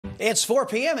It's 4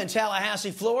 p.m. in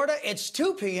Tallahassee, Florida. It's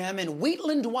 2 p.m. in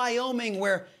Wheatland, Wyoming,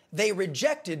 where they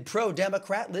rejected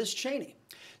pro-Democrat Liz Cheney.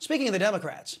 Speaking of the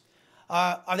Democrats,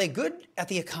 are they good at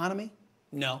the economy?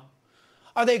 No.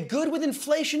 Are they good with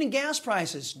inflation and gas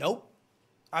prices? Nope.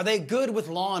 Are they good with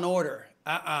law and order?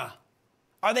 Are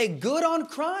they good on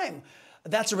crime?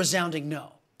 That's a resounding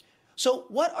no. So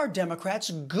what are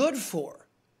Democrats good for?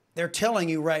 They're telling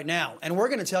you right now, and we're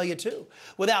going to tell you too.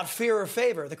 Without fear or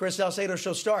favor, the Chris Salcedo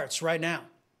Show starts right now.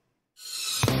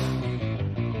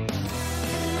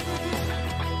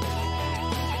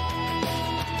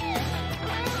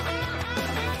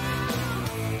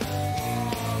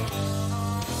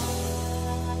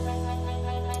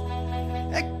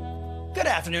 Good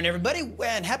afternoon, everybody,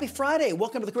 and happy Friday.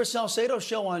 Welcome to the Chris Salcedo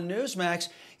Show on Newsmax.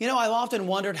 You know, I've often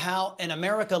wondered how an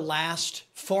America last,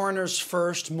 foreigners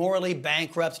first, morally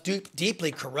bankrupt,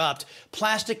 deeply corrupt,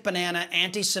 plastic banana,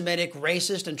 anti-Semitic,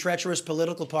 racist, and treacherous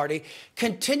political party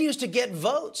continues to get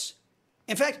votes.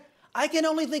 In fact, I can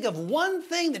only think of one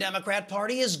thing the Democrat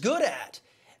Party is good at,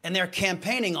 and they're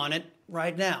campaigning on it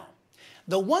right now.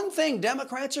 The one thing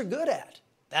Democrats are good at.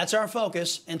 That's our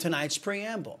focus in tonight's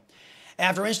preamble.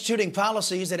 After instituting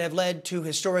policies that have led to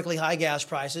historically high gas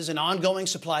prices, an ongoing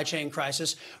supply chain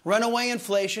crisis, runaway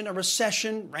inflation, a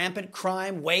recession, rampant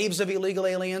crime, waves of illegal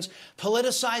aliens,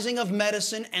 politicizing of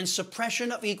medicine, and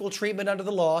suppression of equal treatment under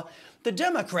the law, the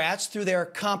Democrats, through their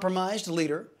compromised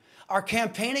leader, are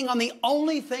campaigning on the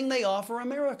only thing they offer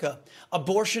America: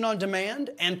 abortion on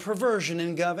demand and perversion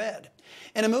in GovEd.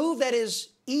 In a move that is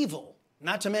evil,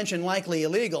 not to mention likely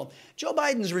illegal, Joe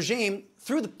Biden's regime,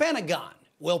 through the Pentagon,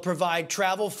 will provide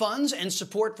travel funds and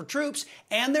support for troops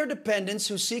and their dependents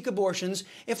who seek abortions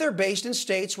if they're based in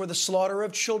states where the slaughter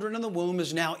of children in the womb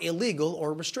is now illegal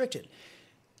or restricted.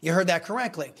 You heard that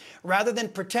correctly. Rather than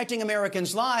protecting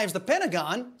Americans' lives, the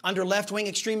Pentagon, under left-wing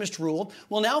extremist rule,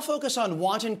 will now focus on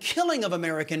wanton killing of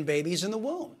American babies in the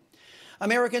womb.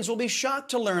 Americans will be shocked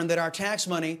to learn that our tax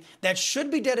money that should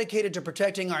be dedicated to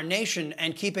protecting our nation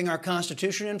and keeping our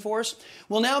Constitution in force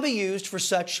will now be used for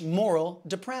such moral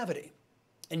depravity.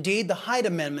 Indeed, the Hyde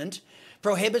Amendment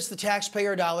prohibits the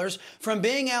taxpayer dollars from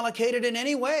being allocated in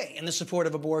any way in the support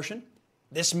of abortion.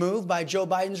 This move by Joe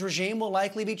Biden's regime will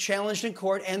likely be challenged in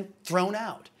court and thrown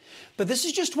out. But this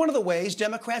is just one of the ways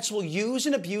Democrats will use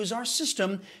and abuse our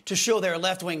system to show their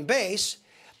left-wing base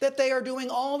that they are doing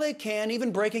all they can,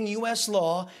 even breaking U.S.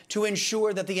 law, to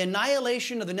ensure that the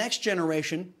annihilation of the next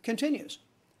generation continues.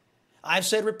 I've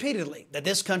said repeatedly that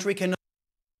this country cannot.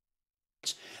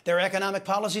 Their economic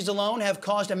policies alone have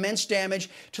caused immense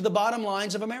damage to the bottom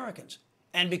lines of Americans.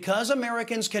 And because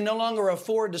Americans can no longer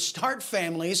afford to start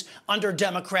families under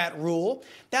Democrat rule,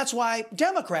 that's why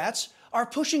Democrats are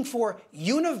pushing for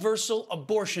universal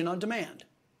abortion on demand.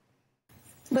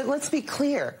 But let's be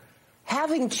clear.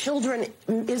 Having children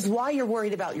is why you're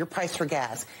worried about your price for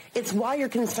gas. It's why you're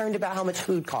concerned about how much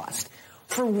food costs.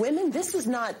 For women, this is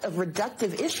not a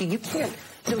reductive issue. You can't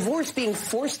divorce being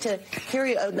forced to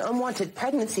carry an unwanted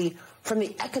pregnancy from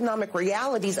the economic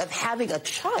realities of having a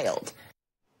child.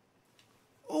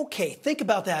 Okay, think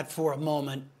about that for a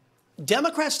moment.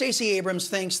 Democrat Stacey Abrams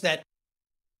thinks that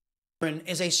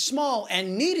is a small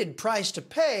and needed price to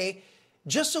pay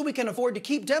just so we can afford to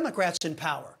keep Democrats in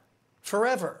power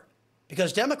forever.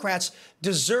 Because Democrats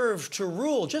deserve to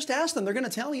rule. Just ask them, they're going to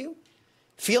tell you.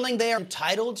 Feeling they are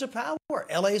entitled to power.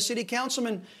 L.A. City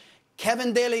Councilman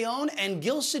Kevin De Leon and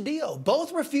Gil Cedillo,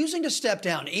 both refusing to step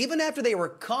down, even after they were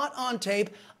caught on tape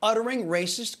uttering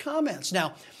racist comments.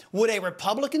 Now, would a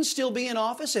Republican still be in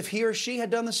office if he or she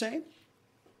had done the same?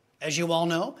 As you all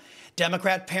know,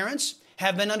 Democrat parents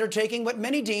have been undertaking what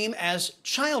many deem as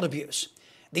child abuse.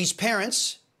 These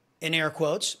parents, in air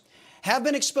quotes, have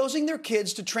been exposing their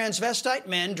kids to transvestite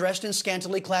men dressed in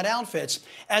scantily clad outfits,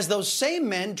 as those same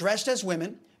men dressed as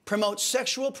women promote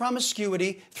sexual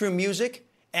promiscuity through music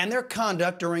and their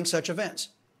conduct during such events.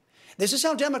 This is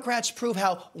how Democrats prove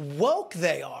how woke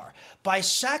they are, by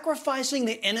sacrificing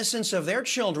the innocence of their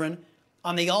children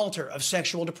on the altar of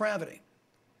sexual depravity.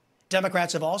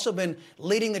 Democrats have also been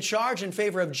leading the charge in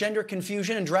favor of gender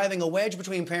confusion and driving a wedge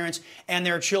between parents and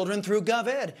their children through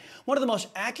GovEd. One of the most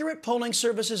accurate polling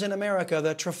services in America,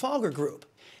 the Trafalgar Group,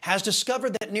 has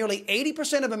discovered that nearly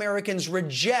 80% of Americans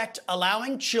reject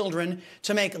allowing children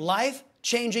to make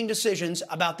life-changing decisions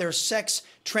about their sex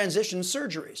transition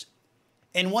surgeries.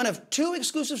 In one of two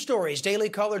exclusive stories, Daily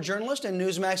Caller journalist and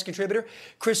Newsmax contributor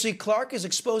Chrissy Clark is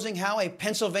exposing how a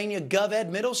Pennsylvania GovEd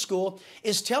middle school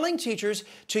is telling teachers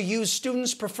to use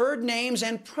students' preferred names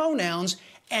and pronouns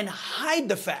and hide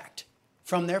the fact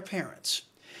from their parents.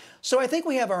 So I think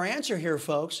we have our answer here,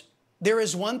 folks. There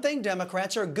is one thing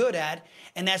Democrats are good at,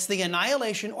 and that's the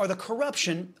annihilation or the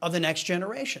corruption of the next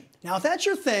generation. Now, if that's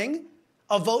your thing,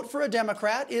 a vote for a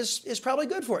Democrat is probably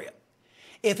good for you.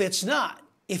 If it's not,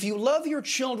 if you love your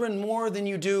children more than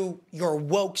you do your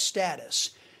woke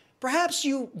status, perhaps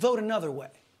you vote another way.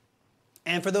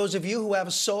 And for those of you who have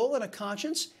a soul and a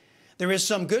conscience, there is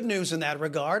some good news in that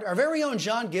regard. Our very own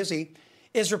John Gizzi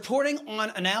is reporting on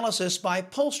analysis by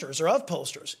pollsters, or of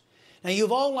pollsters. Now,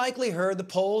 you've all likely heard the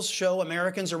polls show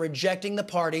Americans are rejecting the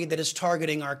party that is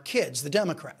targeting our kids, the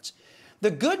Democrats.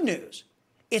 The good news,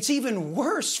 it's even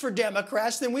worse for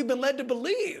Democrats than we've been led to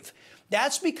believe.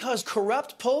 That's because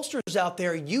corrupt pollsters out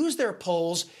there use their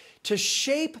polls to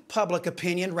shape public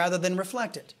opinion rather than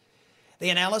reflect it. The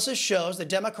analysis shows that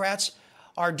Democrats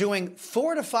are doing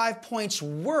 4 to 5 points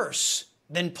worse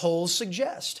than polls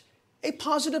suggest. A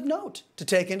positive note to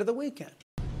take into the weekend.